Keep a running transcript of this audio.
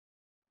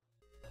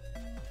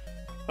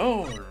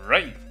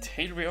Alright,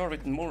 here we are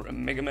with more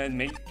Mega Man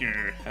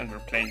Maker, and we're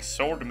playing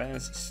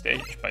Swordman's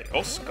Stage by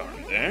Oscar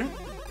there.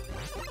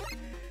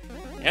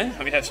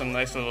 Yeah, we have some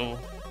nice little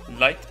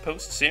light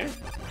posts here,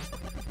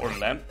 or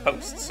lamp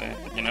posts,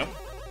 you know.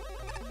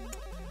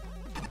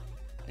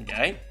 Yeah,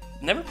 I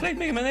never played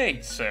Mega Man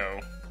 8,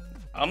 so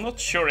I'm not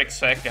sure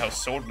exactly how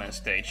Swordman's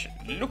Stage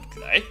looked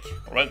like,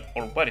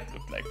 or what it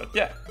looked like, but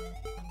yeah.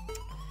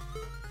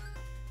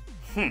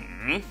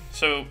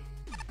 So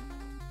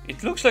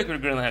it looks like we're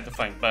gonna have to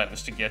find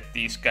buttons to get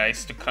these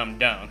guys to come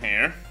down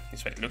here.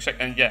 That's what it looks like.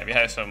 And yeah, we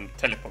have some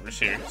teleporters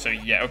here. So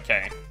yeah,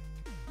 okay.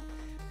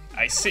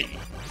 I see.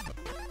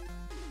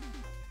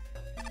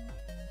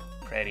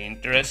 Pretty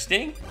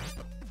interesting.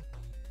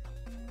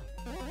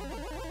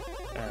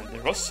 And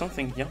there was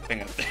something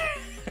jumping up there.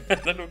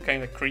 That looked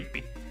kind of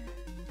creepy.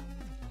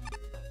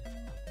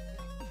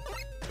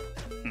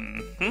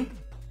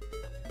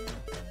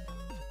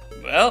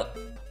 Well,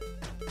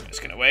 I'm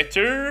just gonna wait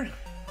here.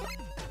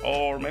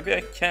 Or maybe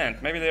I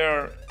can't. Maybe they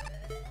are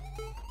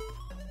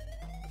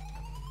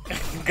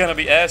gonna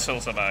be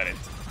assholes about it.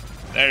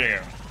 There you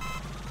go.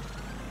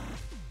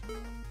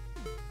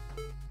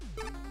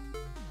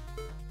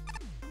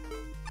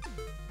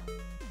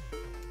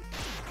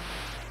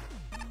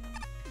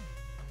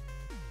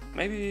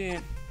 Maybe.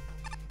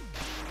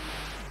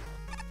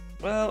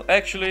 Well,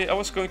 actually, I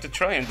was going to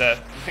try and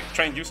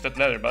use that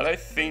ladder, but I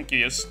think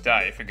you just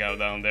die if you go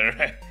down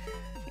there.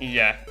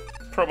 Yeah,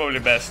 probably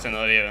best to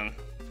not even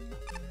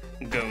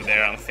go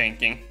there, I'm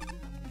thinking.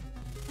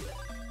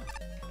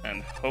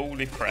 And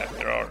holy crap,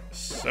 there are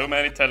so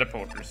many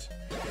teleporters.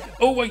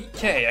 Oh,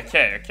 okay.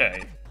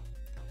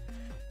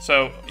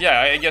 So, yeah,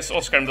 I guess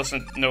Oscar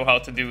doesn't know how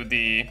to do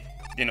the,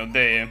 you know,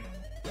 the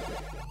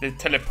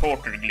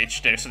teleporter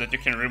glitch there, so that you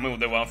can remove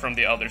the one from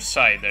the other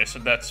side there, so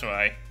that's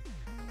why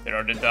there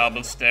are the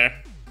doubles there.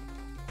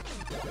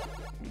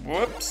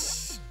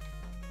 Whoops.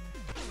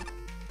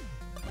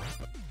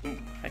 Ooh,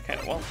 I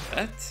kinda want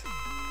that.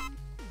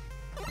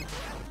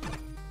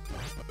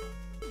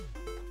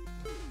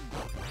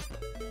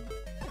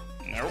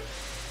 Nope.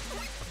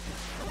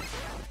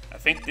 I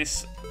think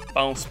this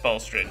bounce ball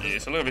strategy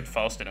is a little bit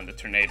faster than the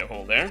tornado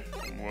hole there.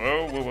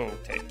 Whoa.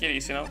 Take it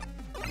easy now.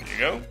 There you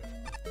go.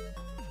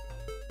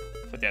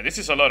 But yeah, this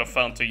is a lot of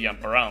fun to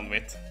jump around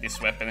with, this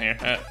weapon here.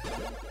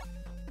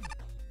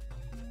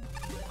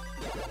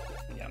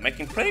 Yeah,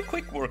 making pretty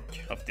quick work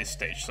of this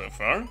stage so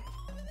far.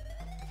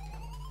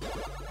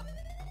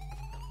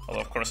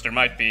 Although, of course, there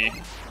might be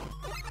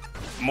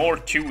more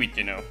to it,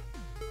 you know.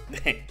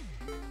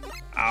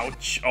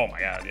 Ouch! Oh my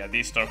god, yeah,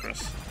 these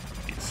stalkers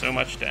did so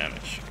much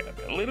damage. Gotta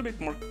be a little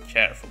bit more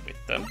careful with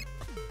them.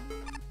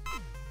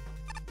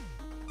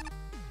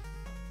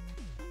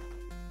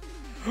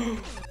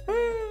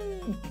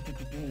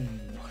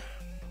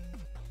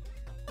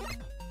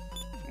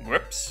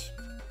 Whoops.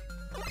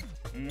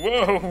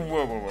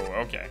 Whoa,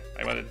 okay.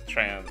 I wanted to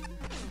try and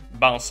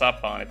bounce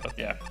up on it, but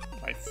yeah,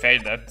 I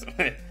failed that.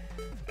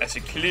 As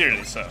you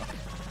clearly saw.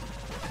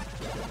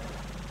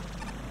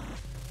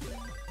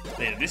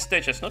 Yeah, this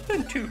stage has not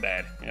been too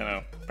bad, you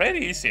know,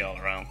 pretty easy all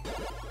around.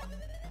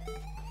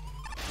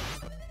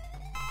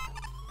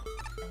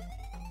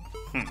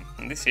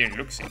 And this here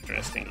looks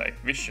interesting, like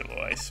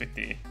visual-wise, with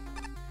the,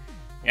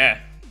 yeah,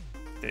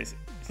 this,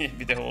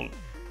 with the whole,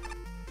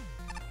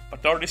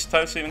 what are these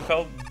tiles even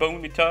called?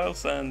 Bony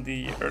tiles and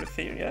the earth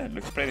here, yeah, it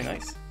looks pretty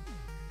nice.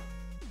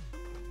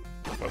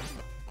 Whoa.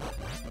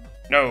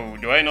 No,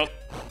 do I not?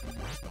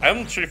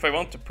 I'm not sure if I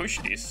want to push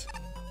this.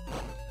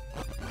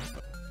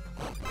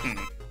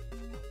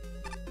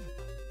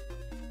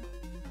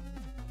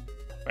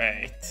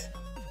 Wait.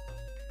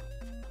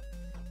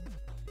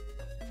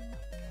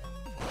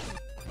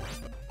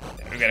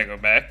 We gotta go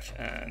back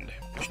and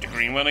push the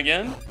green one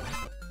again.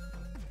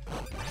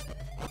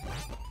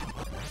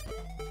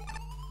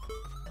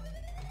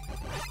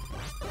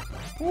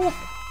 Woo.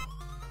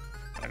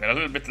 I got a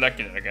little bit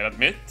lucky there, I gotta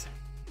admit.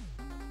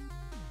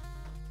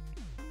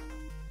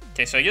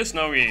 Okay, so I guess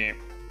now do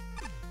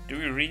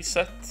we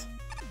reset?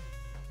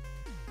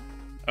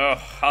 Oh,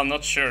 I'm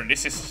not sure.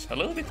 This is a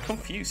little bit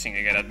confusing,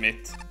 I gotta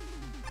admit.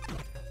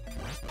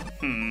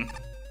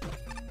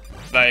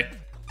 Like,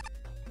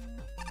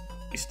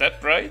 is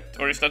that right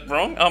or is that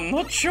wrong? I'm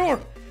not sure.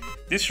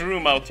 This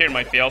room out here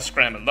might be all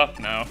scrambled up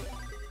now.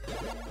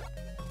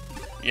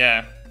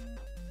 Yeah.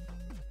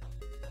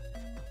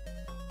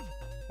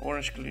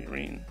 Orange,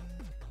 green.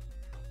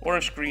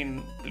 Orange,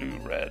 green, blue,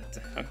 red.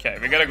 Okay,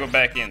 we gotta go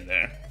back in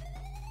there.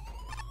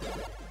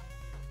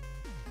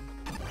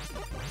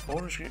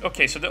 Orange, green.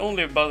 Okay, so the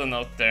only button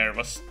out there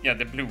was, yeah,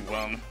 the blue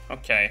one.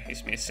 Okay,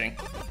 he's missing.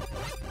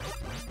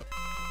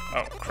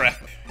 Oh,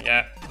 crap.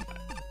 Yeah.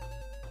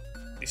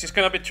 This is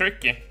gonna be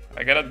tricky,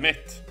 I gotta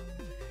admit.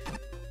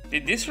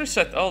 Did this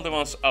reset all the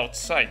ones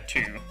outside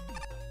too?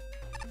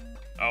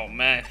 Oh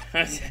man.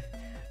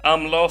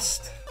 I'm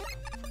lost.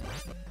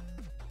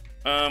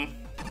 Oh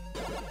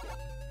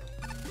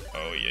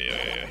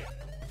yeah.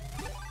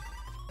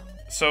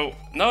 So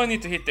now I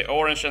need to hit the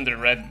orange and the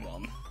red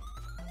one.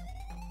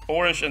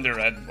 Orange and the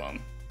red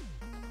one.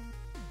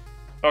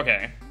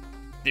 Okay.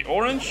 The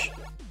orange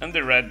and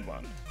the red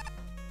one.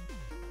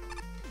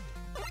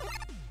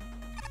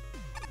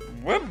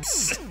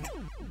 Whoops!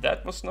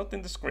 That was not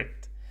in the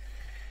script.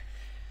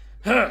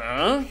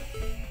 Huh?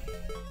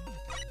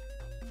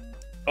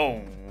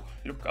 Oh,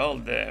 look, all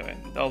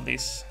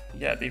these,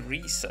 yeah, they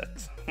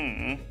reset.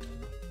 You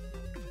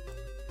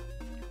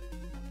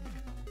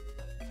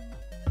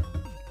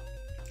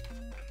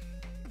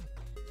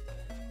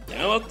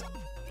know what?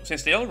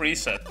 Since they all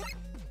reset,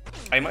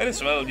 I might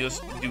as well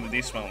just do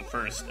this one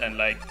first and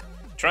like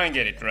try and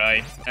get it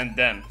right and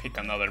then pick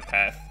another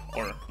path,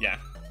 or yeah.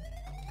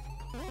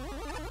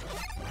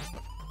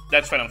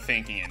 That's what I'm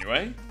thinking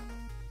anyway.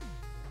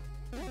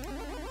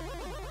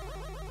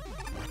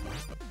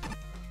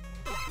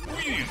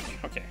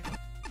 Okay.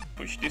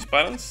 Push these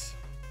buttons.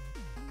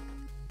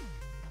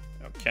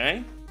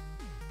 Okay.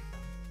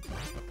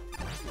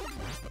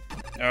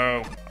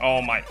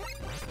 Oh my.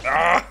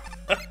 Ah!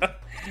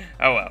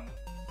 Oh well.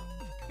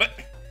 But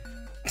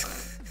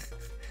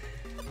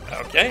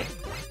okay.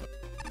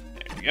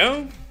 There we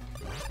go.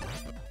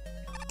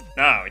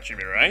 Now it should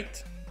be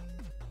right.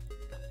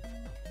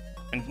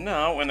 And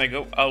now when I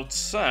go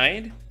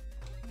outside,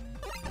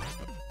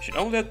 I should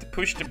only have to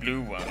push the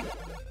blue one.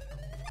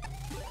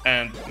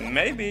 And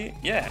maybe,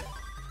 yeah.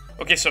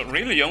 Okay, so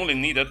really you only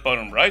need that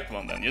bottom right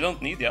one then. You don't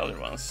need the other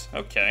ones.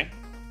 Okay.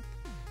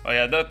 Oh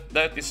yeah,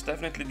 that is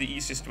definitely the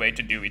easiest way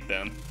to do it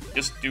then.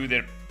 Just do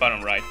the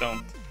bottom right,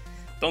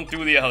 don't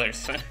do the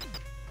others.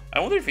 I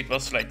wonder if it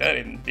was like that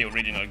in the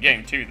original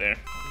game too there.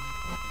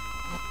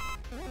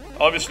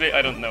 Obviously,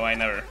 I don't know, I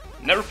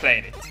never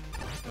played it.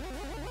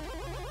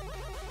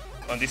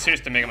 On this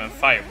here's the Mega Man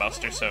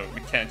Firebuster, so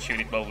we can't shoot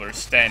it while we're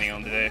standing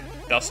on the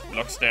dust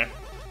blocks there.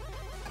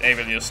 They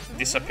will just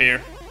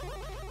disappear.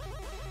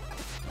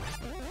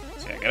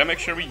 So I gotta make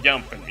sure we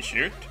jump when we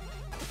shoot.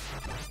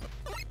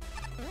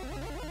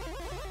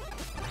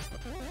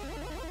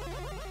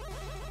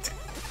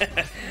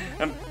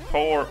 And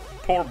poor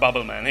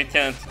Bubble Man, he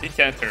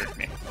can't hurt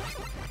me.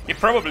 He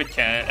probably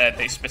can at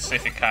a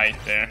specific height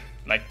there.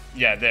 Like,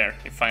 yeah, there,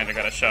 he finally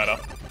got a shot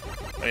off.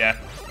 But yeah,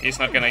 he's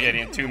not gonna get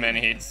in too many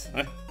hits.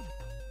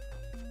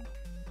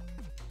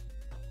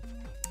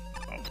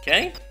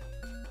 Okay.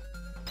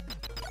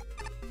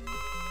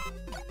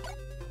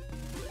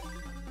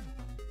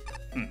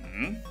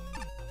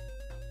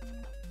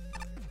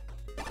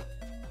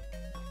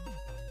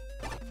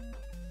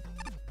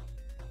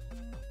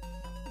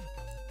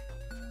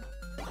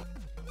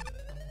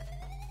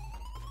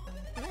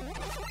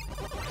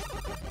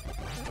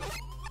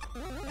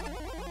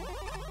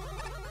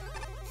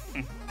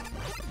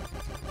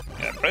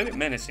 Yeah, pretty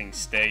menacing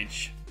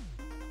stage,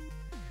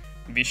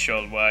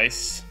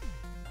 visual-wise.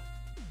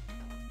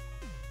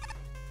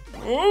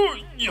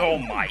 Oh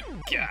my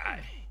god,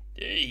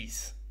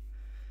 jeez.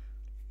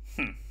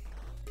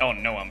 Oh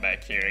no, I'm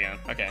back here again.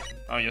 Okay,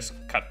 I'm just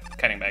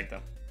cutting back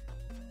though.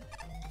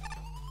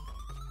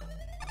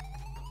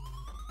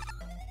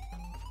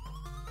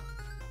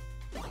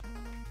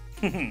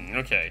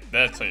 Okay,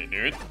 that's how you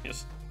do it.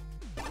 Just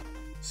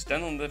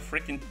stand on the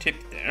freaking tip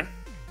there.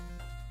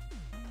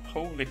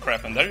 Holy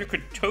crap, and there you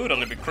could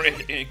totally be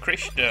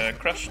crushed there.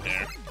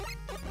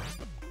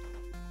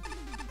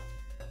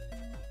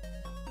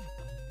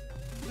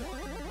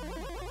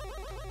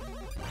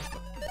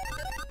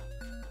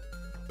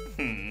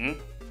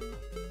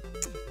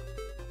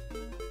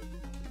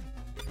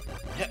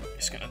 Yeah,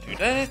 just gonna do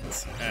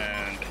that,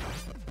 and...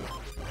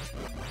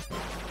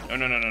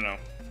 No.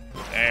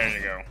 There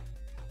you go.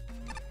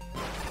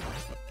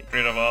 Get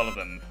rid of all of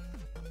them.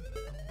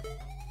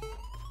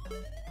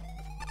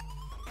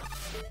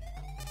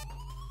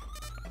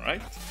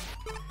 Alright.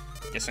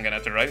 Guess I'm gonna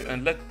have to write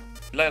and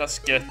let us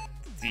get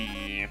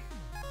the...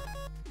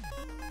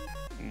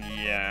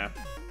 Yeah.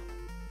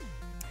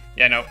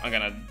 Yeah, no, I'm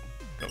gonna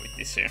go with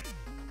this here.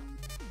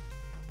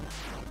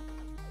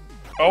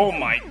 Oh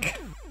my god.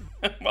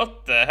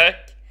 What the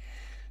heck?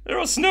 There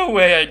was no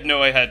way I'd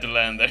know I had to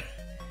land there.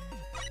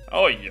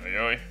 Oi, oi,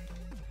 oi.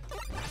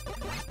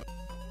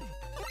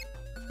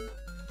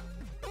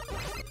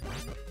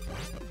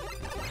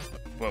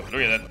 Whoa, look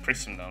at that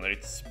prism down there,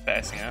 it's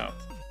passing out.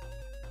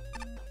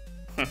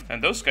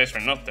 And those guys were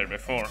not there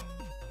before.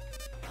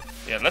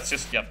 Yeah, let's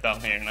just jump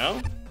down here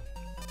now.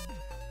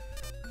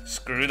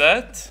 Screw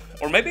that.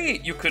 Or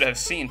maybe you could have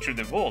seen through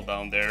the wall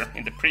down there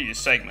in the previous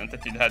segment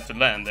that you'd had to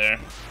land there.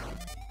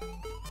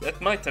 That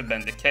might have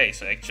been the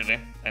case, actually.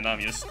 And I'm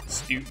just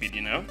stupid,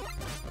 you know?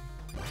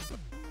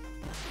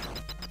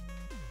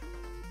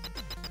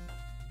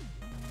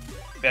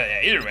 But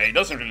yeah, either way, it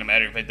doesn't really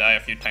matter if I die a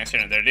few times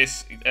here and there.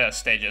 This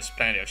stage has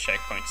plenty of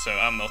checkpoints, so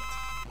I'm not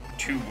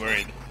too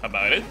worried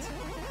about it.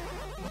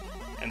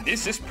 And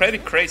this is pretty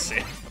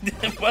crazy.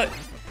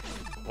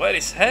 What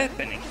is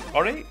happening?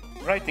 Are they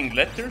writing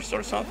letters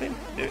or something?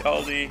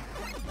 All the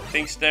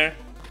things there?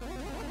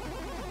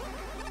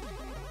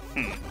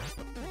 The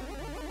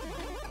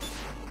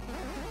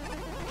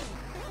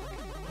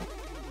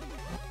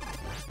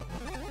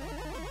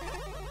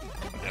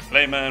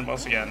Flayman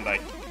once again,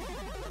 like...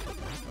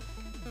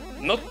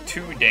 not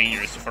too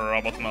dangerous for a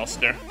robot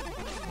master.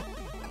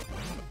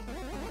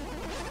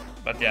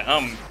 But yeah,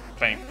 I'm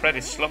playing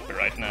pretty sloppy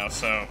right now,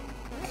 so...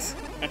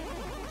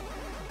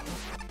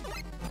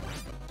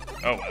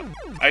 Oh well,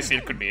 I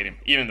still could beat him,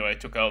 even though I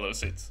took all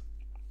those hits.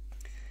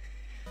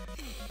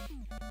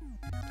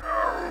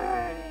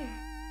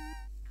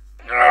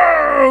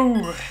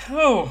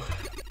 Oh!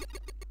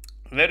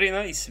 Very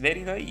nice,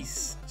 very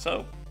nice.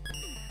 So,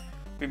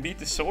 we beat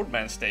the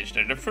Swordman stage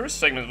there. The first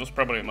segment was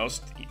probably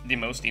the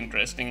most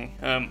interesting.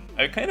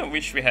 I kind of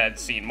wish we had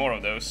seen more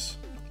of those,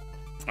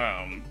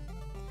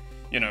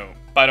 you know,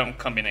 bottom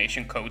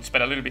combination codes,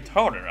 but a little bit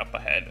harder up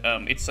ahead.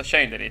 It's a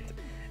shame that it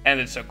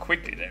ended so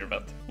quickly there,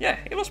 but yeah,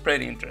 it was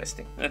pretty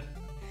interesting.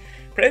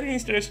 Pretty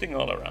interesting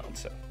all around,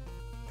 so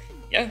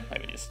yeah, I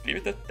will just leave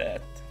it at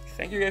that.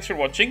 Thank you guys for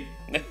watching,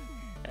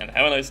 and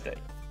have a nice day.